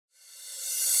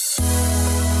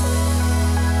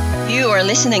You are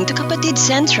listening to Kapatid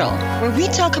Central, where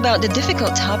we talk about the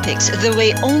difficult topics the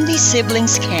way only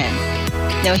siblings can.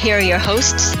 Now here are your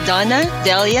hosts, Donna,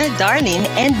 Delia, Darlene,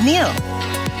 and Neil.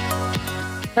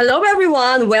 Hello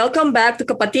everyone! Welcome back to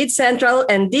Kapatid Central,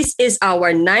 and this is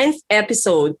our 9th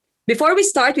episode. Before we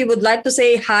start, we would like to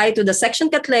say hi to the Section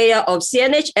Catlea of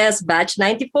CNHS Batch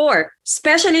 94,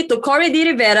 especially to Cory D.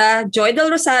 Rivera, Joy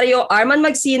Del Rosario, Arman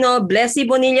Magsino, Blessy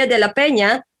Bonilla de la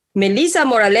Peña, Melissa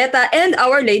Moraleta, and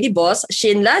our lady boss,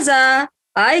 Shin Laza.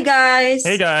 Hi guys!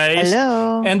 Hey guys!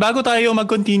 Hello! And bago tayo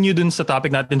mag-continue dun sa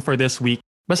topic natin for this week,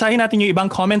 basahin natin yung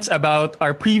ibang comments about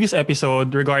our previous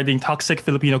episode regarding toxic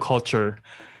Filipino culture.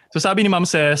 So sabi ni Ma'am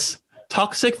Ses,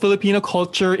 toxic Filipino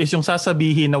culture is yung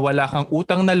sasabihin na wala kang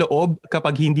utang na loob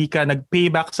kapag hindi ka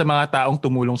nag-payback sa mga taong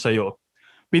tumulong sa'yo.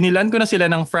 Pinilan ko na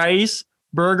sila ng fries,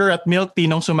 burger at milk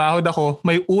tea nung sumahod ako,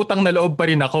 may utang na loob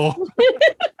pa rin ako.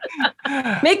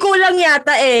 May kulang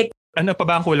yata eh. Ano pa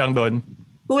ba ang kulang doon?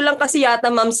 Kulang kasi yata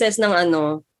Ma'am Ses ng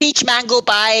Peach mango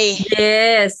pie.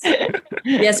 Yes.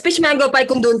 Yes, peach mango pie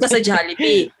kung doon ka sa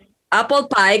Jollibee.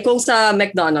 Apple pie kung sa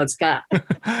McDonald's ka.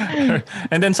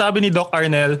 And then sabi ni Doc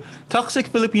Arnel, toxic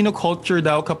Filipino culture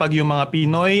daw kapag yung mga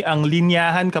Pinoy ang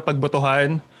linyahan kapag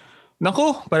botohan.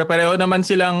 Naku, pare-pareho naman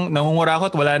silang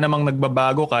nangungurakot, wala namang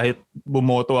nagbabago kahit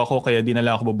bumoto ako kaya di na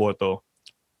lang ako boboto.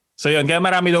 So yun, kaya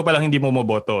marami daw palang hindi mo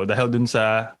moboto dahil dun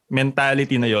sa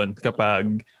mentality na yon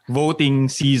kapag voting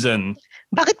season.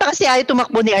 Bakit pa kasi ayaw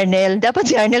tumakbo ni Arnel? Dapat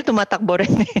si Arnel tumatakbo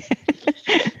rin.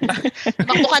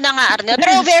 Tumakbo ka na nga, Arnel.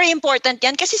 Pero very important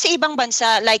yan kasi sa ibang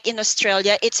bansa, like in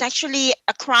Australia, it's actually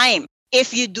a crime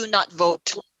if you do not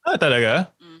vote. Ah,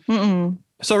 talaga? Mm-mm.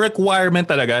 So requirement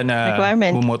talaga na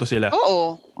bumoto sila?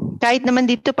 Oo. Kahit naman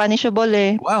dito, punishable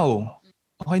eh. Wow.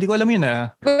 Okay, hindi ko alam yun ah.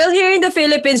 Well, here in the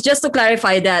Philippines, just to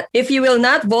clarify that, if you will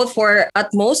not vote for at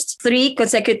most 3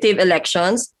 consecutive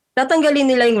elections, tatanggalin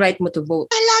nila yung right mo to vote.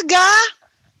 Talaga?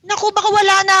 Naku, baka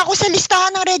wala na ako sa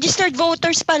listahan ng registered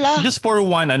voters pala. Just for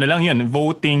one, ano lang yun,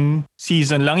 voting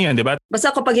season lang yun, di ba? Basta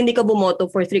kapag hindi ka bumoto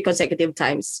for 3 consecutive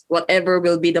times, whatever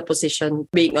will be the position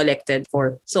being elected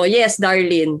for. So yes,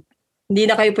 Darlene, hindi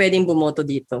na kayo pwedeng bumoto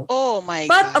dito. Oh my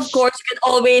But gosh. of course, you can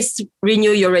always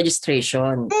renew your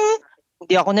registration.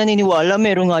 Hindi ako naniniwala.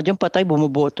 Meron nga dyan patay,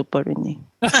 bumuboto pa rin eh.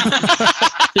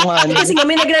 Kasi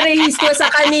kami nagre-register sa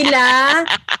kanila.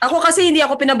 Ako kasi hindi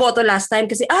ako pinaboto last time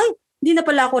kasi hindi na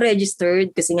pala ako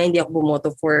registered kasi nga hindi ako bumoto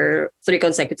for 3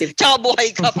 consecutive times. Tsaka buhay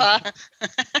ka pa.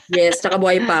 Yes, tsaka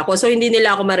buhay pa ako. So hindi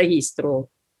nila ako marehistro.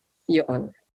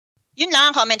 Yun. Yun lang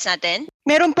ang comments natin.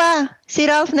 Meron pa. Si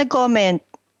Ralph nag-comment.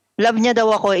 Love niya daw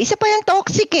ako. Isa pa yung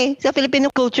toxic eh. Sa Filipino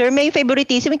culture, may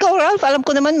favoritism. Ikaw, Ralph, alam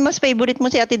ko naman mas favorite mo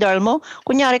si Ate Darmo.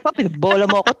 Kunyari ka, pinagbola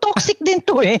mo ako. Toxic din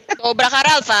to eh. Sobra ka,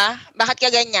 Ralph, ha? Bakit ka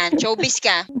ganyan? Showbiz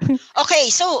ka. Okay,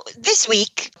 so this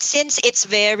week, since it's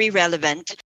very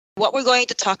relevant, what we're going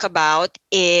to talk about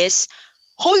is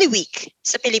Holy Week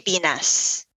sa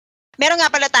Pilipinas. Meron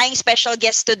nga pala tayong special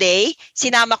guest today.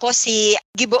 Sinama ko si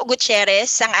Gibo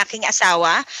Gutierrez, ang aking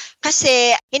asawa.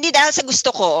 Kasi hindi dahil sa gusto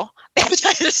ko, pero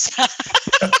dahil sa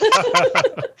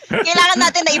kailangan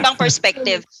natin na ibang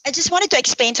perspective. I just wanted to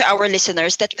explain to our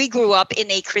listeners that we grew up in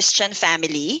a Christian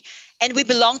family and we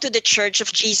belong to the Church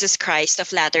of Jesus Christ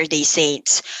of Latter-day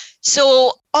Saints.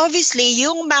 So, obviously,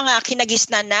 yung mga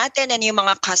kinagisnan natin and yung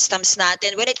mga customs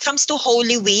natin when it comes to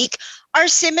Holy Week are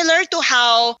similar to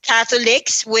how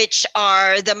Catholics, which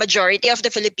are the majority of the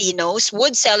Filipinos,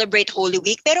 would celebrate Holy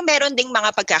Week. Pero meron ding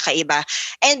mga pagkakaiba.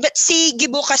 But si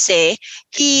Gibo kasi,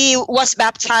 he was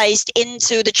baptized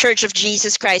into the Church of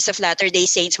Jesus Christ of Latter-day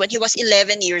Saints when he was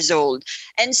 11 years old.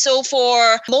 And so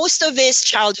for most of his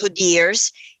childhood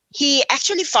years, he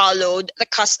actually followed the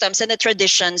customs and the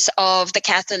traditions of the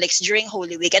Catholics during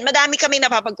Holy Week. And madami kami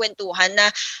napapagkwentuhan na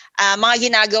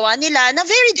mga ginagawa nila na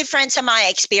very different sa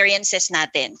mga experiences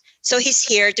natin. So he's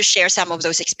here to share some of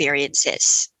those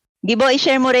experiences. Gibo,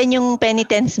 i-share mo rin yung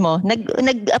penitence mo.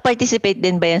 Nag-participate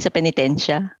din ba yan sa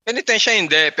penitensya? Penitensya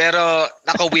hindi, pero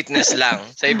naka-witness lang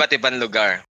sa iba't ibang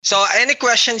lugar. So, any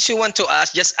questions you want to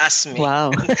ask, just ask me.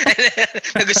 Wow.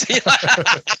 Gusto niyo?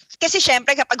 Kasi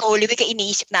syempre kapag Holy Week,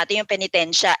 iniisip natin yung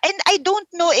penitensya. And I don't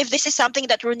know if this is something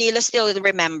that Ronilo still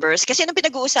remembers. Kasi nung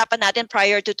pinag-uusapan natin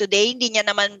prior to today, hindi niya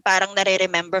naman parang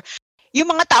nare-remember. Yung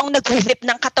mga taong nag-flip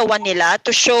ng katawan nila to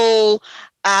show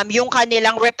yung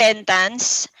kanilang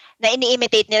repentance na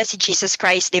ini-imitate nila si Jesus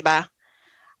Christ, di ba?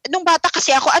 Nung bata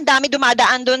kasi ako, ang dami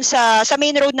dumadaan doon sa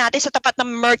main road natin sa tapat ng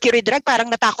Mercury Drug. Parang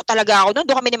natakot talaga ako doon.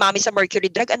 Doon kami ni Mami sa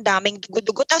Mercury Drug. Ang daming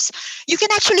dugo-dugo. Tapos you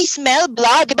can actually smell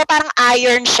blood. Di ba parang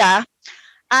iron siya?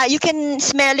 You can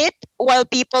smell it while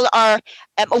people are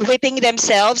whipping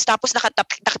themselves. Tapos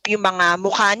nakatakip yung mga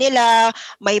mukha nila.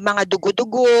 May mga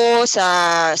dugo-dugo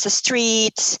sa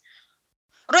streets.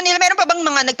 Ronil, meron pa bang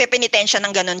mga nagpepenitensya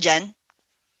ng ganon dyan?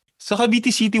 Sa Cavite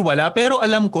City wala, pero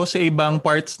alam ko sa ibang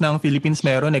parts ng Philippines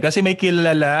meron eh. Kasi may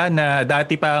kilala na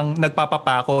dati pang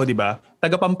nagpapapako, di ba?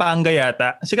 Taga Pampanga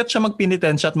yata. Sikat siya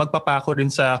magpenitensya at magpapako rin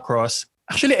sa cross.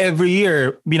 Actually, every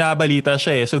year, binabalita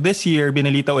siya eh. So this year,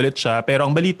 binalita ulit siya. Pero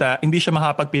ang balita, hindi siya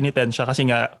makapagpenitensya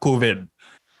kasi nga COVID.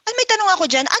 May tanong ako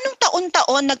dyan, anong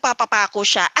taon-taon nagpapapako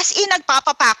siya? As in,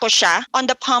 nagpapapako siya on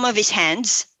the palm of his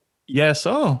hands? Yes,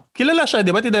 kilala siya,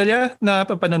 di ba, Tidelia?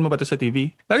 Napapanood mo ba ito sa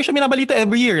TV? Lagi siya binabalita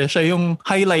every year. Siya yung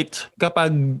highlight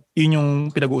kapag yun yung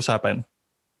pinag-uusapan.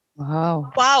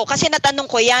 Wow, kasi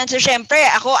natanong ko yan. So, syempre,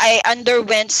 ako, I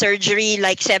underwent surgery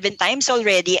like 7 times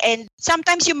already. And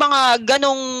sometimes yung mga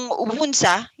ganong wounds,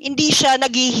 hindi siya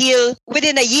nag-heal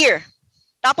within a year.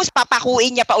 Tapos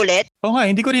papakuin niya pa ulit.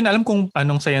 Nga, hindi ko rin alam kung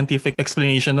anong scientific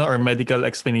explanation or medical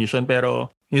explanation.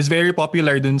 Pero he's very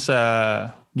popular dun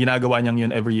sa ginagawa niyang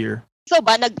yun every year. Ikaw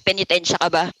ba, nagpenitensya ka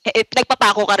ba?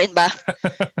 Nagpapako ka rin ba?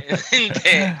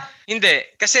 Hindi.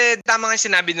 Kasi tama nga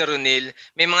sinabi ni Ronil,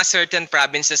 may mga certain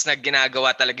provinces na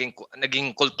ginagawa talagang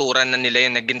naging kultura na nila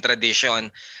yun, naging tradition.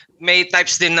 May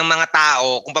types din ng mga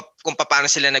tao kung paano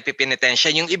sila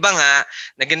nagpipinitensya. Yung iba nga,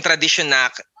 naging tradition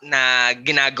na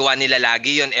ginagawa nila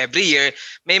lagi yon every year.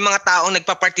 May mga taong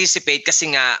nagpa-participate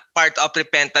kasi nga part of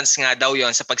repentance nga daw yon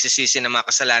sa pagsisisi ng mga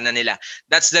kasalanan nila.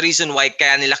 That's the reason why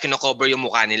kaya nila kino-cover yung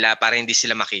mukha nila para hindi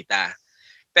sila makita.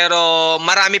 Pero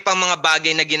marami pang mga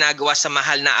bagay na ginagawa sa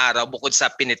mahal na araw bukod sa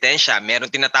penitensya.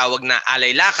 Meron tinatawag na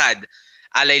alay lakad.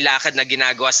 Alay lakad na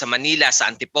ginagawa sa Manila,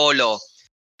 sa Antipolo,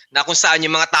 na kung saan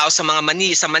yung mga tao sa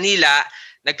Manila,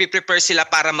 nagpiprepare sila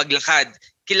para maglakad.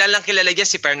 Kilala dyan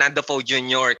si Fernando Poe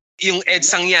Jr. Yung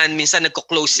EDSAng yan, minsan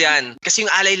nagko-close yan. Kasi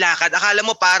yung alay lakad, akala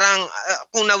mo parang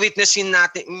kung na-witnessin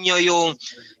natin nyo yung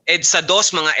EDSA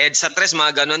 2, mga EDSA 3,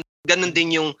 mga ganon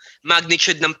din yung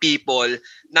magnitude ng people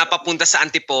na papunta sa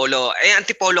Antipolo.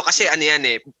 Antipolo kasi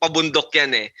pabundok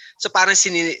yan eh. So parang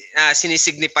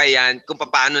sinisignify yan kung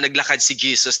paano naglakad si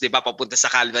Jesus, di ba, papunta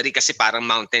sa Calvary kasi parang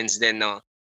mountains din, no?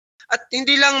 At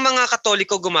hindi lang mga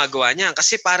Katoliko gumagawa niyan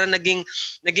kasi parang naging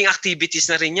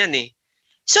activities na rin yan eh.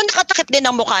 So nakatakip din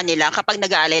ang mukha nila kapag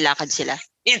nag-aalay lakad sila?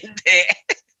 Hindi.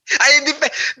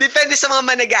 Depende sa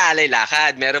mga nag-aalay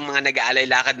lakad. Merong mga nag-aalay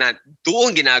lakad na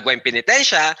doon ginagawa yung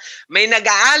penitensya. May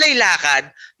nag-aalay lakad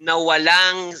na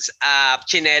walang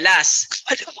tsinelas.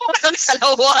 Walang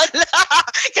salawal.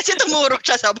 Kasi tumurok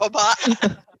siya sa baba.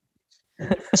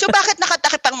 So bakit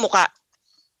nakatakip ang mukha?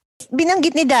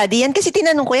 Binanggit ni Daddy yan kasi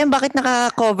tinanong ko yan bakit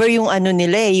naka-cover yung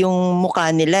nila yung mukha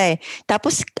nila eh.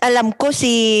 Tapos alam ko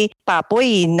si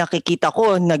Papoy, nakikita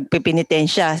ko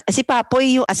nagpipinitensya. Si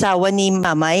Papoy yung asawa ni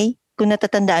Mamay. Kung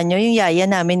natatandaan nyo, yung yaya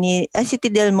namin si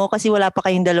Tidel mo kasi wala pa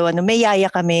kayong dalawa. No? May yaya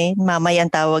kami, Mamay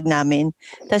ang tawag namin.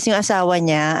 Tapos yung asawa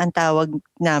niya, ang tawag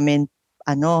namin,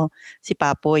 si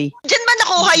Papoy. Diyan ba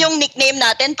nakuha yung nickname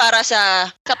natin para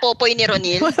sa kapopoy ni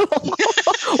Ronil?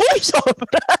 Uy,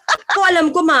 sobra! Ako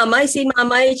alam ko si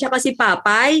Mamay tsaka si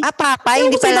Papay. Papay,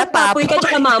 hindi pala Papoy ka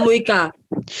tsaka Mamoy ka.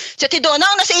 Sa Tidona,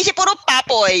 ang nasa isip puro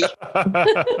Papoy.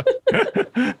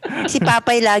 Si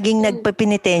Papay laging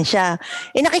nagpapinitensya.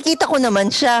 Nakikita ko naman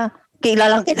siya.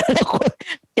 Kilala ko.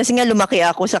 Kasi nga lumaki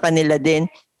ako sa kanila din.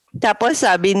 Tapos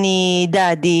sabi ni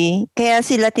Daddy, kaya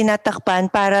sila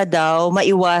tinatakpan para daw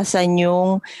maiwasan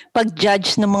yung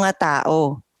pag-judge ng mga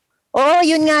tao. Oo,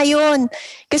 yun nga yun.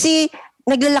 Kasi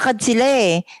naglalakad sila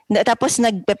eh. Tapos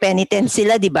nagpe-penitent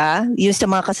sila, di ba? Yung sa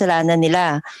mga kasalanan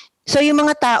nila. So yung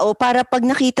mga tao, para pag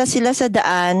nakita sila sa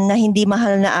daan na hindi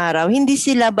mahal na araw, hindi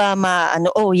sila ba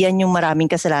yan yung maraming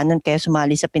kasalanan kaya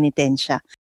sumali sa penitensya.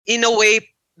 In a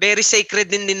way, very sacred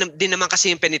din naman kasi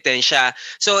yung penitensya.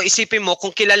 So isipin mo, kung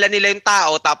kilala nila yung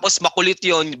tao, tapos makulit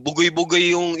yun,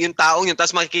 bugoy-bugoy yung taong yun,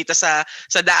 tapos makikita sa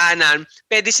daanan,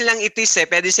 pwede silang itis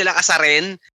pwede silang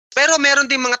asarin. Pero meron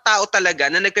din mga tao talaga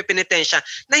na nagpepenitensya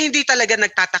na hindi talaga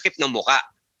nagtatakip ng muka.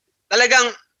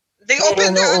 Talagang,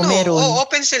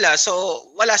 open sila, so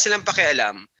wala silang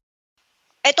pakialam.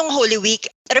 Etong Holy Week,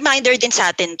 reminder din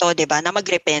sa atin to, di ba, na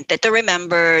magrepente to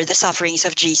remember the sufferings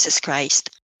of Jesus Christ.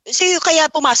 So kaya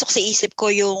pumasok sa isip ko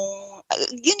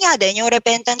yun nga din, yung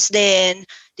repentance din,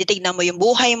 titignan mo yung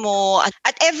buhay mo.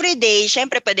 At everyday,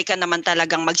 syempre pwede ka naman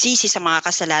talagang magsisi sa mga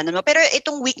kasalanan mo. Pero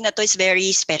itong week na to is very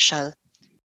special.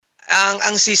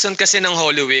 Ang season kasi ng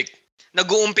Holy Week,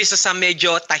 nag-uumpisa sa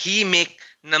medyo tahimik,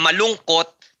 na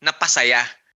malungkot, na pasaya.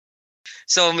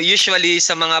 So usually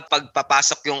sa mga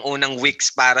pagpapasok yung unang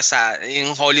weeks para sa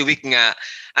yung Holy Week nga,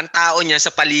 ang tao niya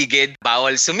sa paligid,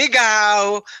 bawal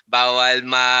sumigaw, bawal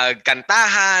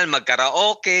magkantahan,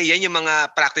 magkaraoke, yan yung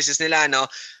mga practices nila, no?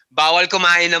 Bawal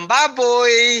kumain ng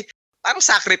baboy, parang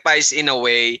sacrifice in a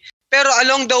way. Pero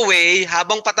along the way,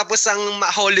 habang patapos ang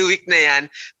Holy Week na yan,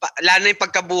 lalo na yung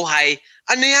pagkabuhay,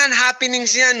 ano yan,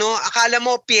 happenings yan, no? Akala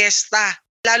mo, piyesta.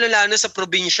 Lalo-lalo sa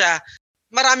probinsya.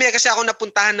 Marami kasi ako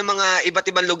napuntahan ng mga iba't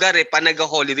ibang lugar pa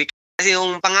nag-Holy Week. Kasi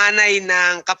yung panganay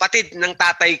ng kapatid ng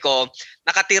tatay ko,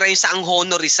 nakatira yun sa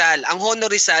Angono, Rizal. Angono,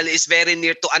 Rizal is very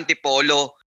near to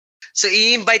Antipolo. So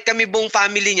i-invite kami buong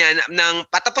family niya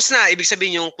ng patapos na, ibig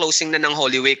sabihin yung closing na ng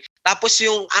Holy Week. Tapos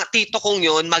yung tito kong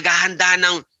yun, maghahanda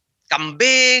ng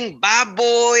kambing,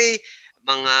 baboy,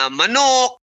 mga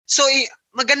manok. So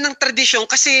magandang tradisyon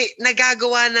kasi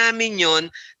nagagawa namin yon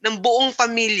ng buong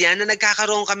pamilya na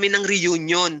nagkakaroon kami ng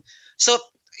reunion. So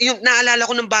yung naalala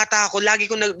ko ng bata ako, lagi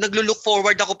ko naglo-look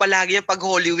forward ako palagi yung pag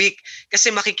Holy Week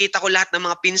kasi makikita ko lahat ng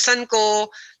mga pinsan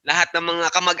ko, lahat ng mga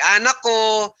kamag-anak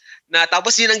ko, na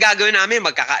tapos yun ang gagawin namin,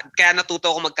 kaya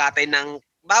natuto ako magkatay ng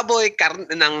baboy,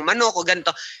 ng manok o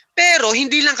ganito. Pero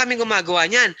hindi lang kami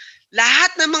gumagawa niyan.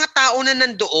 Lahat ng mga tao na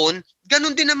nandoon,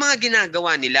 ganun din ang mga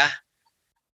ginagawa nila.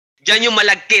 Diyan yung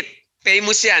malagkit.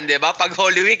 Famous yan, di ba? Pag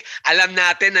Holy Week, alam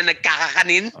natin na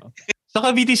nagkakakanin. Sa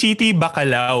Cavite City,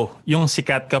 bacalao, yung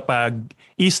sikat kapag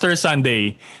Easter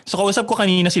Sunday. So kausap ko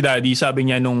kanina si Daddy, sabi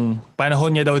niya nung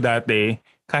panahon niya daw dati,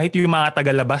 kahit yung mga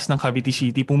tagalabas ng Cavite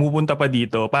City, pumupunta pa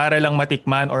dito para lang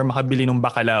matikman or makabili ng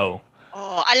bacalao.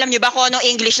 Oh, alam niyo ba kung anong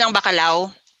English ng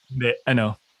bacalao? Hindi,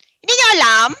 ano? Hindi niyo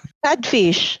alam?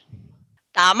 Catfish.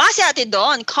 Tama si Ate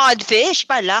Don. Codfish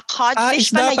pala.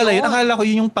 Codfish isda pala yun. yun. Akala ko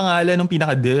yun yung pangalan ng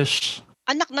pinaka-dish.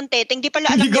 Anak ng teteng, di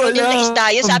pala alam Hindi ni ko Rodel na alam. isda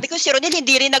yun. Sabi ko si Rodel,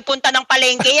 hindi rin nagpunta ng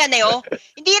palengke yan oh.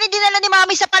 Hindi rin dinala ni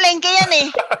Mami sa palengke yan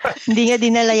Hindi nga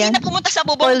dinala yan. Hindi na pumunta sa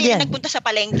bubong, Cold hindi yan. rin nagpunta sa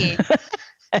palengke.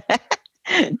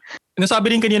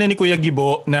 Nasabi rin kanina ni Kuya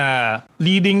Gibo na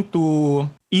leading to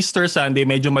Easter Sunday,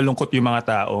 medyo malungkot yung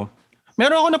mga tao.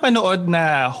 Meron ako napanood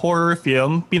na horror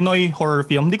film, Pinoy horror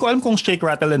film. Hindi ko alam kung Shake,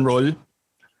 Rattle, and Roll.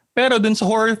 Pero dun sa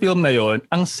horror film na yon,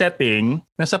 ang setting,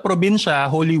 nasa probinsya,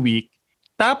 Holy Week.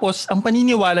 Tapos, ang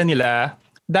paniniwala nila,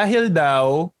 dahil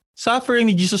daw, suffering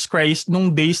ni Jesus Christ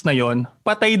nung days na yon,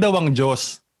 patay daw ang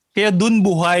Diyos. Kaya dun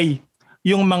buhay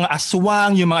yung mga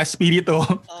aswang, yung mga espiritu.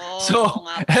 So,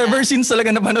 ever since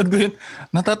talaga napanood ko yun,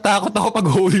 natatakot ako pag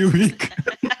Holy Week.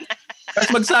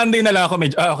 Tapos mag-Sunday na lang ako,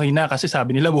 medyo, okay na, kasi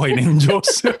sabi nila buhay na yung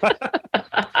Diyos.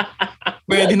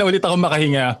 Pwede na ulit ako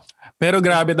makahinga. Pero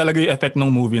grabe talaga yung effect ng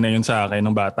movie na yun sa akin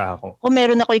nung bata ako. Kung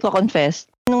meron ako i-confess,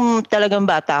 nung talagang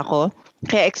bata ako,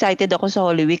 kaya excited ako sa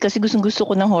Holy Week kasi gusto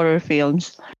ko ng horror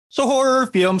films. So horror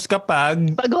films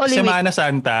kapag Holy Semana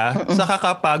Santa, saka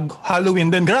kapag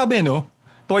Halloween din. Grabe, no?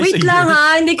 Twice Wait a year. lang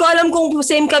hindi ko alam kung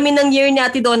same kami ng year ni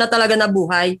Ate Donna talaga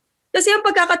nabuhay. Kasi ang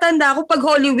pagkakatanda ko, pag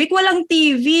Holy Week, walang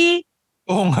TV.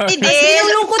 Oo nga. Hindi. Kasi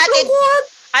yung lungkot-lungkot.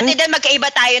 Ate Del,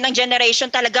 magkaiba tayo ng generation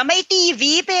talaga. May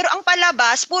TV, pero ang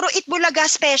palabas, puro Itbulaga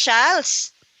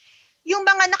specials. Yung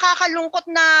mga nakakalungkot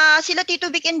na sila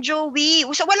Tito Vic and Joey.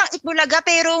 So, walang Itbulaga,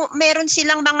 pero meron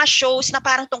silang mga shows na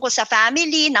parang tungkol sa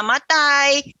family,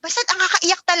 namatay. Basta ang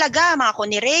kakaiyak talaga, mga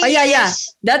Connie Reyes. Ay.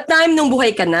 That time nung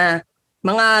buhay ka na.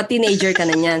 Mga teenager ka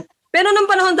na niyan. Pero nung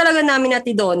panahon talaga namin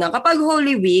Ate Donna, kapag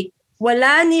Holy Week,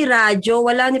 wala ni radyo,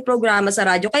 wala ni programa sa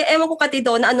radyo. Kaya ewan ko Ate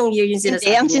Donna, anong year yung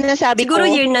sinasabi? Hindi, ang sinasabi Siguro ko,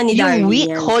 year na ni yung Darwin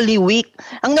week, yan. Holy Week.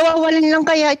 Ang nawawalan lang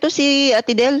kaya ito si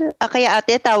Ate Del, kaya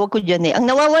ate, tawag ko dyan Ang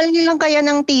nawawalan lang kaya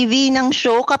ng TV, ng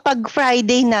show kapag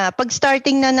Friday na, pag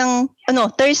starting na ng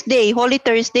Thursday, Holy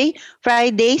Thursday,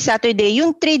 Friday, Saturday,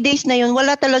 yung 3 days na yun,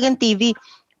 wala talagang TV.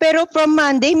 Pero from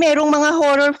Monday, merong mga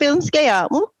horror films kaya,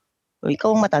 ikaw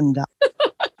ang matanda.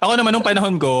 Ako naman nung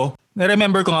panahon ko,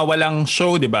 na-remember ko nga walang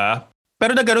show, di ba?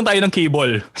 Pero nagkaroon tayo ng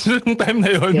cable. So, nung time na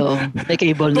yun, May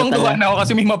cable na tuwang-tuwa pala. na ako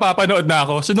kasi may mapapanood na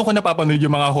ako. So, doon ko napapanood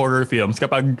yung mga horror films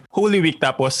kapag Holy Week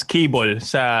tapos cable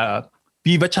sa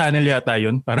Viva Channel yata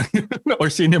yun. Parang, or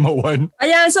Cinema One.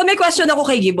 Ayan, so may question ako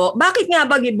kay Gibo. Bakit nga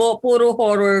ba Gibo, puro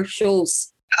horror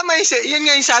shows? Yun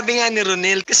nga yung sabi nga ni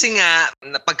Ronel. Kasi nga,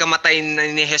 pagkamatay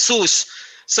na ni Jesus,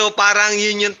 so parang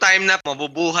yun yung time na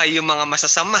mabubuhay yung mga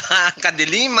masasama,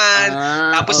 kadiliman.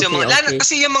 Tapos yung mga,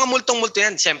 kasi yung mga multong-multo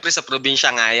yan, syempre sa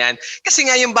probinsya nga yan. Kasi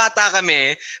nga yung bata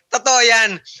kami, totoo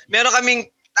yan, meron kaming,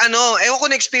 ewan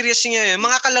ko na-experience nyo yun,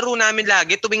 mga kalaro namin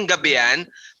lagi, tuwing gabi yan,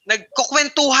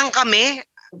 nagkukwentuhan kami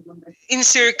in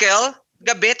circle,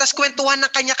 gabi, tas kwentuhan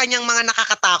ng kanya-kanyang mga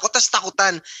nakakatakot, tas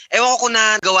takutan. Ewan ko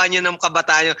na gawa nyo ng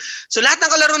kabataan nyo. So lahat ng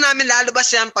kalaro namin, lalabas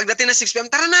yan, pagdating ng 6 p.m.,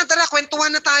 tara,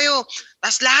 kwentuhan na tayo.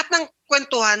 Tas lahat ng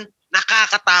kwentuhan,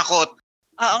 Nakakatakot.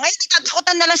 Oo, ngayon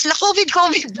natatakutan na lang sila.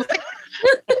 COVID.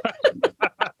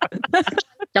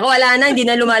 Tsaka wala na, hindi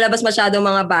na lumalabas masyadong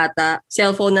mga bata.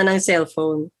 Cellphone na ng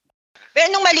cellphone. Pero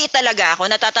nung maliit talaga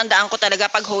ako, natatandaan ko talaga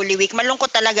pag Holy Week,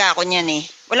 malungkot talaga ako niyan eh.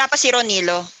 Wala pa si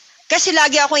Ronilo. Kasi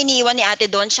lagi ako iniwan ni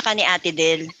Ate Don tsaka ni Ate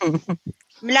Del.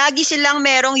 Lagi silang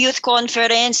merong youth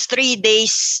conference, 3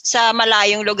 days sa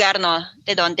malayong lugar, no?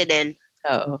 Ate Don, Ate Del.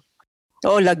 Oo.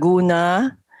 Oo,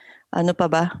 Laguna. Ano pa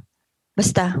ba?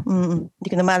 Basta, hindi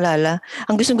ko na maalala.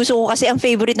 Ang gusto ko kasi, ang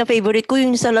favorite ko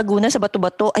yung sa Laguna, sa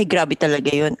Bato-Bato. Ay, grabe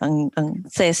talaga yun. Ang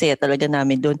saya talaga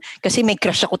namin doon. Kasi may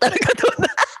crush ako talaga doon.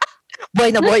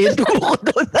 Buhay na buhay yung dugo ko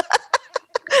doon.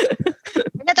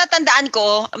 Natatandaan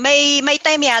ko, may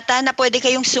time yata na pwede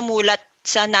kayong sumulat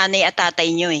sa nanay at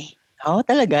tatay nyo eh. Oo,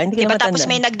 talaga. Hindi ko Diba? na matanda. Tapos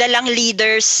may nagdalang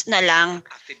leaders na lang.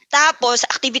 Tapos,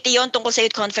 activity yon tungkol sa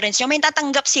youth conference. Yung may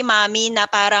tatanggap si mami na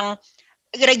parang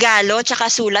regalo tsaka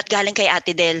sulat galing kay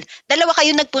Ate Del. Dalawa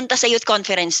kayo nagpunta sa youth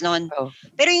conference noon. Oh.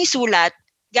 Pero yung sulat,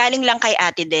 galing lang kay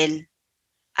Ate Del.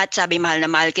 At sabi, mahal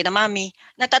na mahal kita, mami.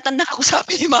 Natatanda ako,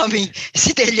 sabi ni mami,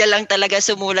 si Delia lang talaga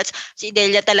sumulat. Si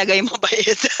Delia talaga yung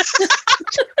mabait.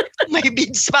 May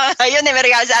beads pa. Ayun, may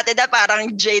regalo sa Ate Del, parang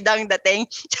jade ang dating.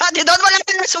 Sa Ate Don, walang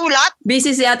pinasulat.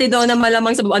 Busy si Ate Donna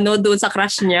malamang sa doon sa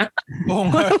crush niya.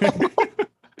 Oo nga.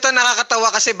 Ito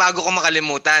nakakatawa kasi bago ko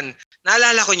makalimutan.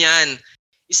 Naalala ko niyan.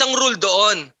 Isang rule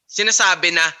doon,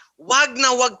 sinasabi na wag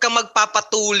ka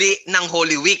magpapatuli ng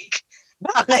Holy Week.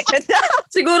 Bakit?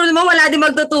 Siguro naman wala din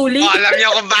magtutuli. Alam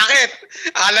niyo kung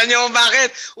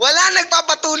bakit? Wala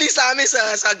nagpapatuli sa amin sa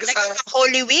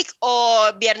Holy Week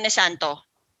o Biyernes Santo?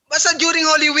 basta during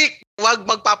Holy Week, wag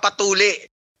magpapatuli.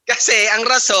 Kasi ang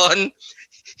rason,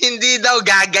 hindi daw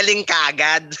gagaling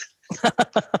kaagad.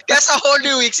 Kaya sa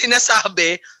Holy Week,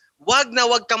 sinasabi, wag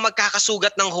kang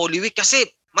magkakasugat ng Holy Week kasi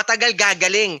matagal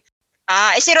gagaling.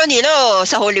 Si Ronilo,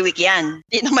 sa Holy Week yan.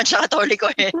 Hindi naman siya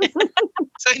katoliko eh.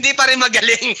 So hindi pa rin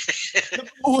magaling.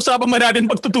 Uusapan ba natin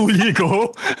pagtutuli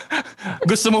ko?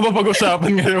 Gusto mo ba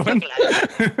pag-usapan ngayon?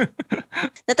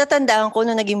 Natatandaan ko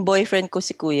nung naging boyfriend ko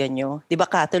si kuya nyo. Di ba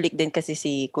Catholic din kasi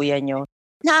si kuya nyo.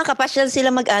 Nakakapasyal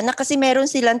sila mag-anak kasi meron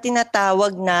silang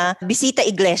tinatawag na bisita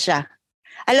iglesia.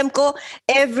 Alam ko,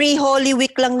 every Holy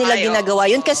Week lang nila ginagawa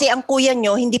yun kasi ang kuya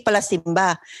nyo hindi pala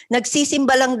simba.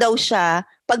 Nagsisimba lang daw siya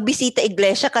pag bisita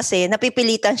iglesia kasi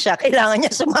napipilitan siya. Kailangan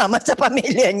niya sumama sa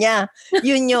pamilya niya.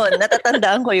 Yun,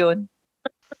 natatandaan ko yun.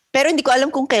 Pero hindi ko alam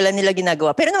kung kailan nila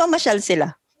ginagawa. Pero namamasyal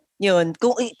sila. Yun.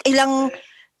 Kung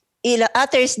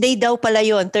Thursday daw pala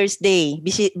yun. Thursday.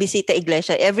 Bisita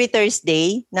iglesia. Every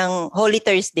Thursday ng Holy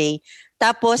Thursday.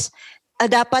 Tapos,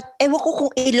 dapat, ewan ko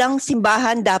kung ilang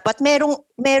simbahan dapat. Merong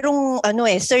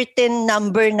certain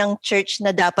number ng church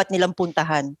na dapat nilang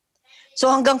puntahan. So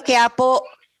hanggang Quiapo,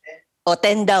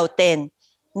 10 daw, 10.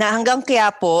 Na hanggang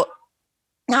Quiapo,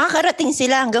 nakakarating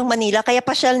sila hanggang Manila. Kaya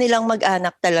pasyal nilang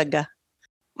mag-anak talaga.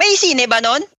 May sine ba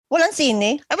nun? Walang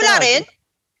sine. Ay, wala rin?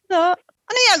 No.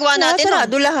 Ano yung nagawa natin nun?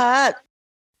 Sarado lahat.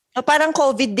 Parang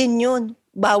COVID din yun.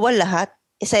 Bawal lahat.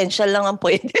 Essential lang ang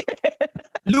pwede.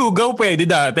 Lugaw pwede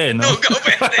dati, no? Lugaw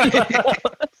pwede.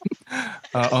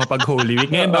 Oo, pag Holy Week.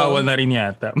 Ngayon, bawal na rin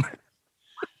yata.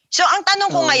 So, ang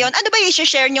tanong ko ngayon, ano ba yung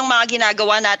share yung mga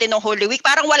ginagawa natin ng Holy Week?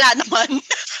 Parang wala naman.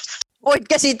 Bored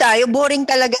kasi tayo. Boring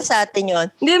talaga sa atin yun.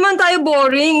 Hindi man tayo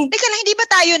boring. Teka lang, hindi ba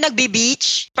tayo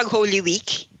nagbe-beach pag Holy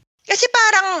Week? Kasi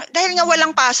parang, dahil nga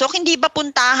walang pasok, hindi ba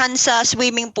puntahan sa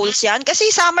swimming pools yan? Kasi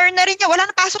summer na rin yan.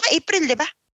 Wala na pasok na April, di ba?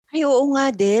 Ay, oo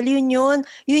nga, Del. Yun.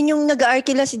 Yun yung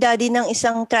nag-aarkila si Daddy ng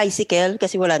isang tricycle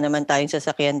kasi wala naman tayong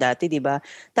sasakyan dati, di ba?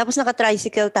 Tapos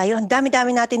naka-tricycle tayo. Ang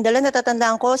dami-dami natin dala.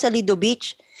 Natatandaan ko sa Lido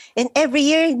Beach. And every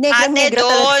year, negrang-negra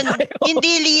doon. talaga tayo.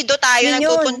 Hindi Lido tayo Yun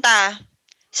nagpupunta.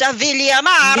 Sa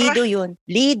Villamar. Lido yun.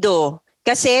 Lido.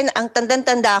 Kasi ang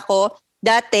tandang-tanda ko,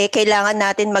 dati kailangan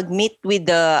natin mag-meet with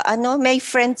may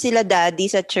friend sila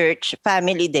Daddy sa church,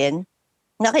 family din.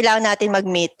 Na kailangan natin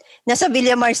mag-meet. Nasa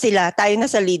Villamar sila, tayo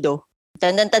nasa Lido.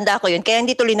 Tanda ko yun. Kaya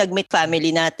hindi tuloy nag-meet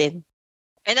family natin.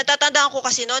 Natatandaan ko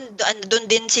kasi noon, doon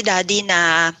din si Daddy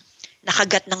na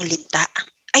nakagat ng linta.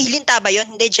 Ay, linta ba yun?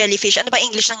 Hindi, jellyfish. Ano ba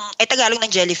English Tagalog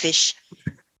ng jellyfish?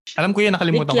 Alam ko yun,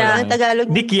 nakalimutan ko Dikya. lang. Tagalog.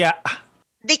 Dikya.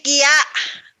 Dikya.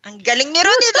 Ang galing ni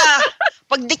Ronil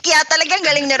Pag dikya talaga, ang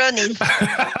galing ni Ronil.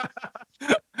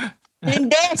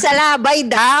 Hindi, salabay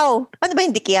daw. Ano ba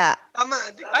yung dikya? Tama.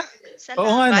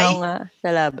 Oo nga, no? Oo nga,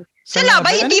 salabay. Sa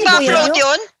labay, hindi ba Ano float yun?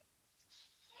 yun?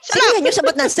 Sige, yung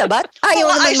sabat ng sabat? Ayaw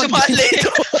Oo, naman ay, sumali.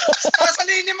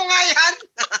 Sasalinin mo nga yan.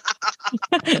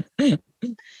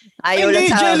 Ayaw Ay, lang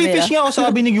hindi, sa jellyfish nga ako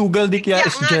sabi ni Google. Dikya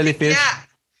is jellyfish.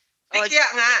 Dikya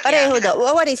nga. Pareho daw.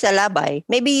 What is salabay?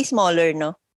 Maybe smaller,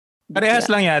 no?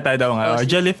 Parehas lang yata daw nga. Oh,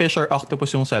 Jellyfish or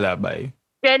octopus yung salabay.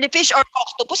 Jellyfish or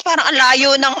octopus, parang ang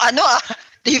layo ng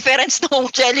difference ng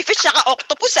jellyfish at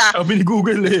octopus Sabi ni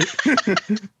Google eh.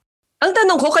 Ang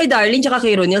tanong ko kay Darlene tsaka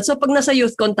kay Ronil, so pag nasa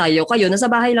YouthCon tayo, kayo nasa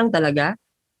bahay lang talaga?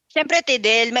 Siyempre,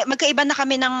 Tidel, magkaiba na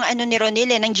kami ng ni Ronil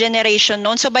ng generation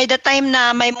noon. So by the time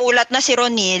na may mulat na si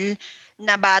Ronil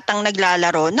na batang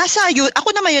naglalaro, ako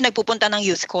naman yung nagpupunta ng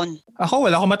YouthCon. Ako,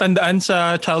 wala akong matandaan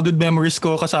sa childhood memories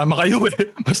ko kasama kayo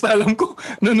eh. Basta alam ko,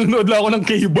 nanonood lang ako ng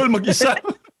cable mag-isa.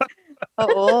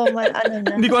 Oo, ano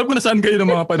na. Hindi ko alam kung nasaan kayo ng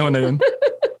mga panahon na yun.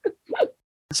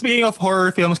 Speaking of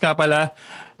horror films nga pala,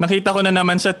 nakita ko na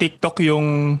naman sa TikTok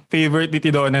yung favorite ni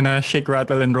Tidona na Shake,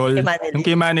 Rattle, and Roll. Yung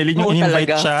kay Manilyn, yung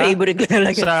in-invite siya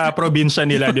sa probinsya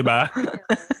nila, di ba?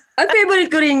 Ang favorite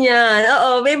ko rin yan. Oo,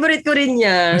 favorite ko rin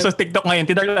yan. Sa TikTok ngayon,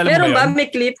 Tidar, alam mo Meron ba ba? yun? May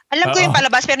clip? Alam ko yung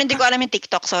palabas pero hindi ko alam yung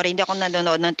TikTok. Sorry, hindi ako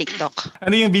nanonood ng TikTok.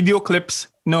 Ano yung video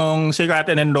clips nung Shake,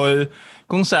 Rattle, and Roll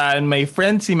kung saan may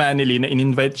friend si Manilyn na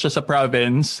in-invite siya sa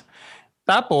province.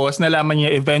 Tapos, nalaman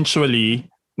niya eventually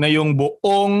na yung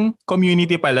buong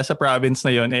community pala sa province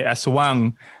na yon ay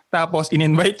aswang. Tapos,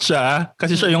 in-invite siya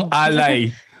kasi siya yung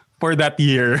ally for that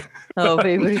year. Oh,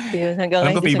 favorite ko yun. Hanggang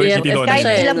Alam ko favorite si Tidona. kahit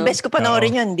Kasi, ilang beses ko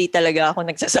panoorin yun, hindi talaga ako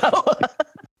nagsasawa.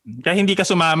 Kaya hindi ka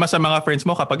sumama sa mga friends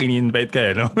mo kapag in-invite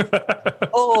ka, no?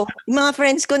 Oo. Yung mga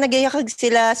friends ko, nagyayakag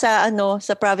sila sa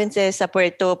sa provinces, sa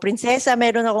Puerto Princesa.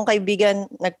 Meron akong kaibigan,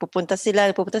 nagpupunta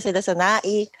sila sa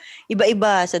Naik,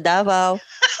 iba-iba, sa Davao.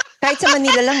 Kahit sa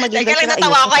Manila lang, mag-invite Teka lang, ka na.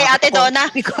 natawa ako kay Ate Donna.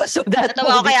 Because of that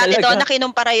Natawa ko kay Ate talaga. Donna,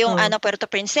 kinumpara yung Puerto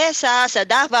Princesa, sa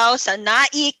Davao, sa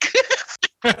Naik.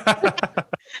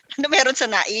 Ano meron sa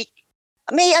Naik?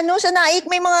 May sa Naik,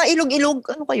 may mga ilog-ilog.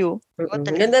 Ano kayo?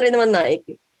 Ganda rin naman Naik.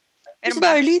 Meron Si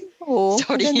ba? Darlene? Oo,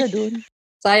 Sorry. maganda dun.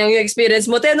 Sayang yung experience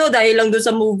mo, Te, no? Dahil lang doon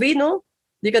sa movie, no?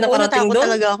 Di ka nakarating Natakot doon?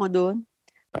 talaga ako doon.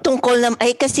 Tungkol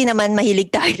kasi naman mahilig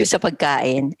tayo sa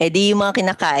pagkain. Di yung mga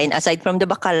kinakain, aside from the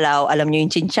bacalao, alam nyo yung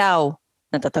chinchaw.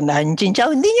 Natatandaan yung chinchaw?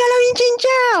 Hindi nyo alam yung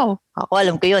chinchaw. Ako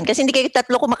alam ko yun. Kasi hindi kayo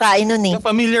tatlo kumakain nun eh.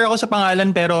 Familiar ako sa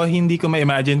pangalan pero hindi ko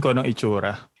ma-imagine ko anong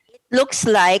itsura. Looks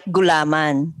like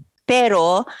gulaman.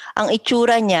 Pero, ang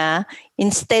itsura niya,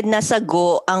 instead na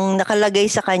sago, ang nakalagay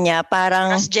sa kanya,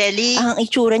 parang, As jelly. ang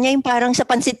itsura niya yung parang sa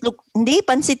pansit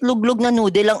luglog na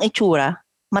noodle ang itsura.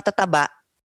 Matataba.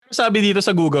 Sabi dito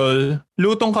sa Google,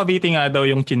 lutong Cavite nga daw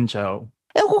yung chinchaw.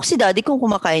 Ewan ko si daddy kung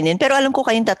kumakainin, pero alam ko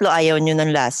kayong tatlo ayaw nyo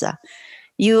ng lasa.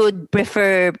 You'd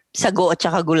prefer sago at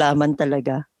saka gulaman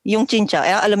talaga. Yung chinchaw,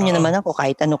 alam nyo naman ako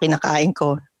kahit ano kinakain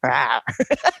ko.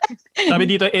 Sabi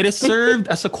dito, it is served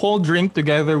as a cold drink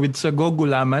together with sago,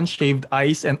 gulaman, shaved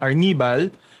ice, and arnibal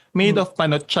made of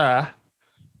panotcha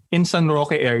in San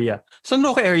Roque area. San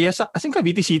Roque area? As in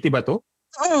Cavite City ba to?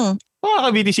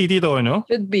 Cavite City to, no?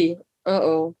 Should be.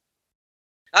 Oo.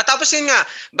 Tapos yun nga,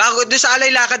 bago doon sa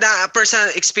Alay Lakad,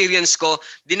 personal experience ko,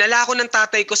 dinala ko ng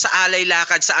tatay ko sa Alay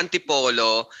Lakad sa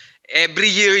Antipolo. Every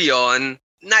year yon.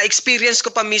 Na-experience ko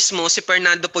pa mismo si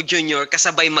Fernando Po Jr.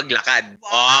 kasabay maglakad.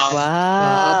 Wow!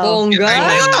 Bongga! Yung time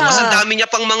na yun, tapos ang dami niya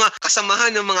pang mga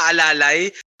kasamahan ng mga alalay.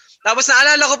 Tapos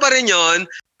naalala ko pa rin yon,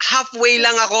 halfway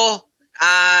lang ako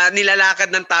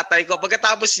nilalakad ng tatay ko.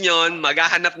 Pagkatapos nyon,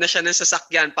 maghahanap na siya ng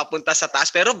sasakyan papunta sa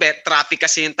taas. Pero traffic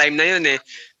kasi yung time na yun eh.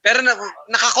 Pero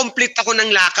nakakomplete ako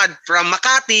ng lakad from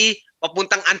Makati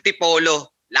papuntang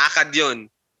Antipolo. Lakad yun.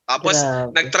 Tapos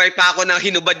nag-try pa ako na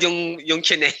hinubad yung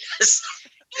tsinelas.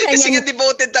 Kasi nga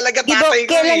devoted talaga tatay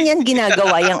ko. Kailan yan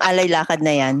ginagawa, yung alay lakad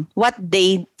na yan? What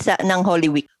day ng Holy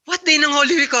Week? What day ng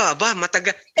Holy Week ka? Ba,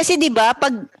 matagal. Kasi di ba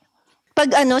pag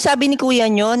sabi ni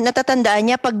kuya nyo, natatandaan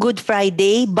niya pag Good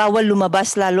Friday, bawal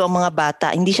lumabas lalo ang mga bata.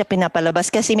 Hindi siya pinapalabas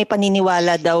kasi may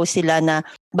paniniwala daw sila na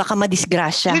baka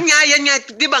madisgrasya. Yan nga.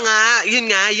 Di ba nga?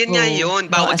 Yun.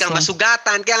 Bawal kang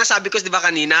masugatan. Kaya nga sabi ko, di ba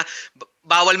kanina,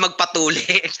 bawal magpatuli.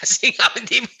 Kasi nga,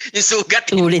 yung sugat,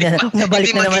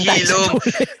 nabalik na naman tayo.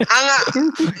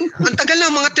 Ang tagal na,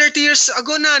 mga 30 years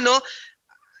ago na, no?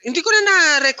 Hindi ko na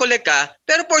na-recollect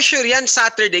pero for sure yan,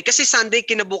 Saturday. Kasi Sunday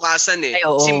kinabukasan eh. Ay,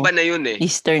 Simba na yun eh.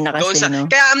 Easter na kasi, no?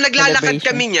 Kaya ang naglalakad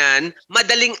kami niyan,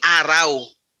 madaling araw.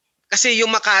 Kasi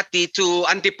yung Makati to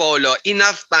Antipolo,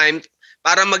 enough time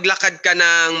para maglakad ka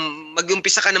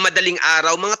mag-umpisa ka na madaling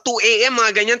araw. Mga 2 a.m.,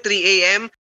 mga ganyan, 3 a.m.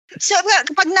 So,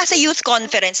 pag nasa youth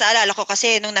conference, naalala ko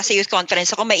kasi nung nasa youth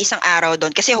conference ako, may isang araw doon,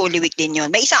 kasi Holy Week din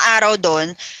yun. May isang araw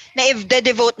doon na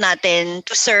i-devote natin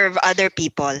to serve other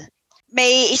people.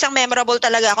 May isang memorable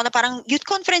talaga ako na parang youth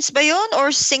conference ba yun?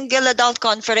 Or single adult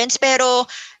conference? Pero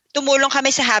tumulong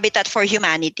kami sa Habitat for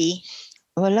Humanity.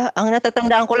 Wala. Ang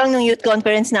natatandaan ko lang ng youth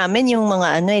conference namin, yung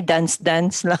mga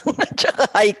dance-dance lang at saka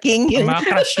hiking. Yun. Mga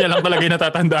crush niya lang talaga yung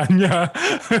natatandaan niya.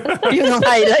 Yun ang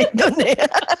highlight doon eh.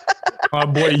 Mga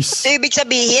boys. So, ibig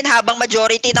sabihin, habang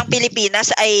majority ng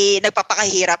Pilipinas ay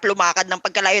nagpapakahirap, lumakad ng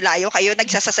pagkalayo-layo, kayo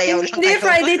nagsasasayaw lang Hindi, kayo.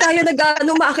 Friday tayo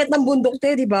maakit ng bundok,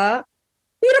 di ba?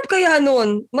 Hirap kaya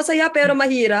nun. Masaya pero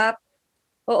mahirap.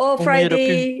 Oo,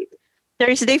 Friday.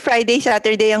 Thursday, Friday,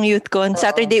 Saturday ang YouthCon.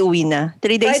 Saturday uwi na.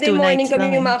 3 days, 2 nights Friday morning kami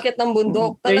lang. umakyat ng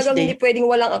bundok. Talagang Thursday. hindi pwedeng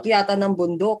walang akyatan ng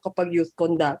bundok kapag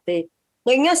YouthCon dati.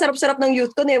 Ngayon nga, sarap-sarap ng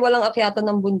YouthCon walang akyatan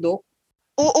ng bundok.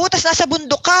 Oo, tas nasa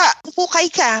bundok ka. Pupukay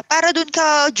ka. Para dun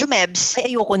ka, Jumebs.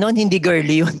 Ay, ayoko nun. Hindi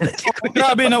girly yun.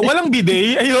 Grabe na. Walang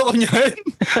bidet. Ayoko niyan.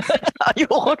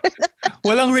 Ayoko rin.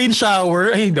 Walang rain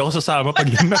shower. Ay, hindi ako sasama pag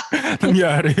yun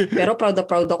nangyari. Pero proud na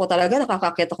proud ako talaga.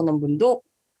 Nakakakyat ako ng bundok.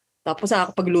 Tapos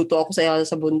nakakapagluto ako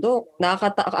sa bundok.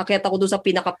 Nakakaakyat ako doon sa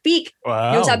pinaka-peak.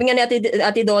 Wow. Yung sabi nga ni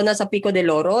Ate Donna sa Pico de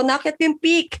Loro, nakakit yung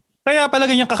peak. Kaya pala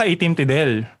ganyan kakaitim,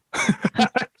 Tidel.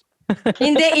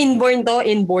 Hindi, inborn to.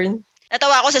 Inborn.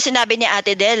 Natawa ako sa sinabi ni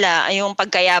Ate Della, yung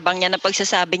pagkayabang niya na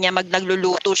pagsasabi niya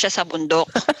nagluluto siya sa bundok.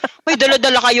 May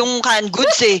dala-dala kayong canned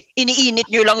goods eh. Iniinit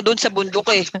nyo lang doon sa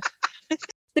bundok eh.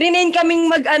 Trinain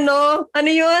kaming ano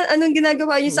yun? Anong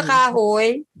ginagawa yun sa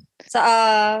kahoy? Sa,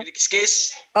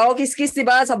 Kiss. kiss-kiss,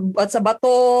 diba? At sa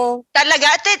bato.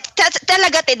 Talaga,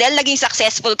 Tidel, naging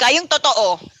successful ka. Yung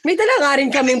totoo. May dala nga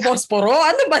rin kaming posporo.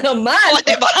 Ano ba naman? O,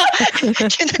 diba?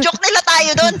 Joke nila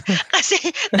tayo doon. Kasi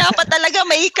dapat talaga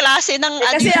may klase ng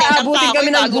Kasi aabutin kami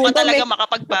ng bago ka gutom talaga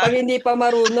makapagpa. Kapag hindi pa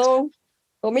marunong.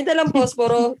 O, may dalang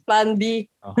posporo, plan B.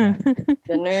 Okay.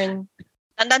 Ganun.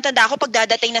 Tandang-tanda ako pag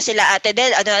dadating na sila Ate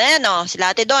Del,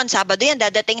 sila Ate Don, Sabado yan,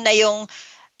 dadating na yung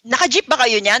naka-jeep ba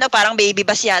kayo niyan? O parang baby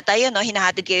bus yata yun, no?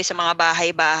 Hinahatid kayo sa mga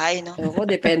bahay-bahay, no? Oo,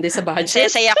 depende sa budget.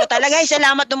 Saya ko talaga. Ay,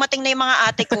 salamat dumating na yung mga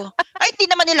ate ko. Ay, hindi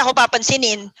naman nila ako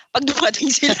papansinin pag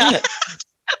dumating sila.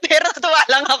 Pero natuwa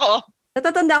lang ako.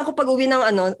 Natatanda ako pag uwi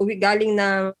galing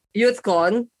ng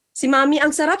YouthCon, si Mami, ang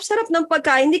sarap-sarap ng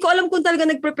pagkain. Hindi ko alam kung talaga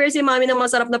nag-prepare si Mami ng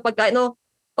masarap na pagkain. No?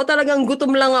 O talagang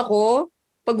gutom lang ako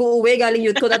pag uuwi galing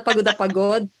YouthCon at pagod na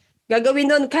pagod.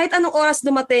 Gagawin doon, kahit anong oras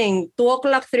dumating, 2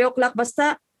 o'clock, 3 o'clock,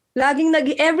 basta laging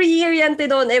every year yan,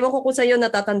 Tidon. Ewan ko kung sa'yo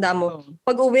natatanda mo.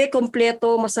 Pag uwi,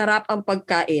 kompleto, masarap ang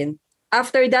pagkain.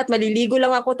 After that, maliligo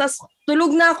lang ako. Tas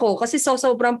tulog na ako kasi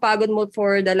sobrang pagod mo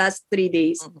for the last 3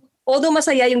 days. Although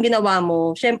masaya yung ginawa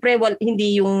mo, syempre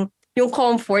hindi yung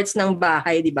comforts ng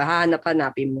bahay, di ba?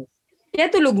 Hanap-hanapin mo. Kaya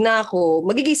tulog na ako.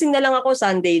 Magigising na lang ako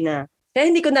Sunday na.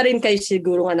 Kaya hindi ko na rin kayo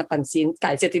siguro nga napansin.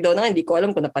 Kahit si Tidon na hindi ko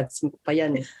alam kung napansin ko pa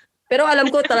yan eh. Pero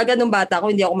alam ko talaga nung bata ko,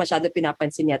 hindi ako masyado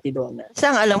pinapansin ni Ate Donna.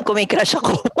 Saan alam ko may crush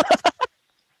ako?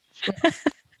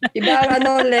 Iba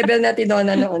level na Ate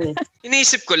Donna noon eh.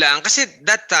 Iniisip ko lang, kasi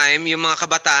that time, yung mga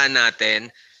kabataan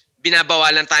natin,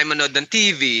 binabawalan tayo manood ng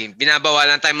TV,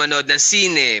 binabawalan tayo manood ng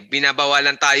sine,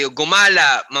 binabawalan tayo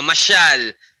gumala,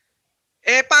 mamasyal.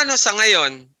 Paano sa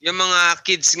ngayon? Yung mga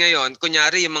kids ngayon,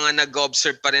 kunyari yung mga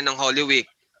nag-observe pa rin ng Holy Week,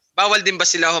 bawal din ba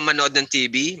sila manood ng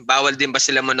TV? Bawal din ba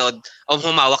sila manood o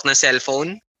humawak ng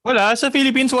cellphone? Wala. Sa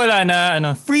Philippines, wala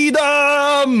na.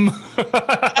 Freedom!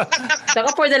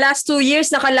 Saka for the last 2 years,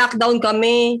 naka-lockdown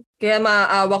kami. Kaya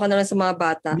maawa ka na lang sa mga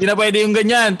bata. Hindi na pwede yung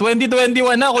ganyan.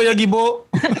 2021 na, Kuya Gibo.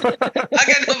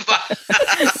 Ganun ba?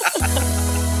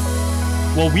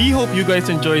 Well, we hope you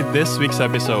guys enjoyed this week's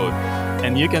episode.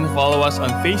 And you can follow us on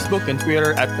Facebook and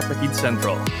Twitter at Kapatid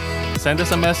Central. Send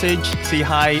us a message, say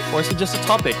hi, or suggest a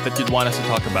topic that you'd want us to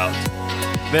talk about.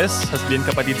 This has been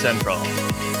Kapatid Central.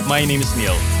 My name is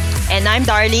Neil. And I'm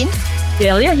Darlene.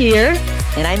 Delia here.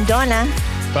 And I'm Donna.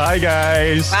 Bye,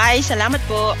 guys! Bye, salamat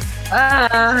po.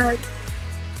 Bye!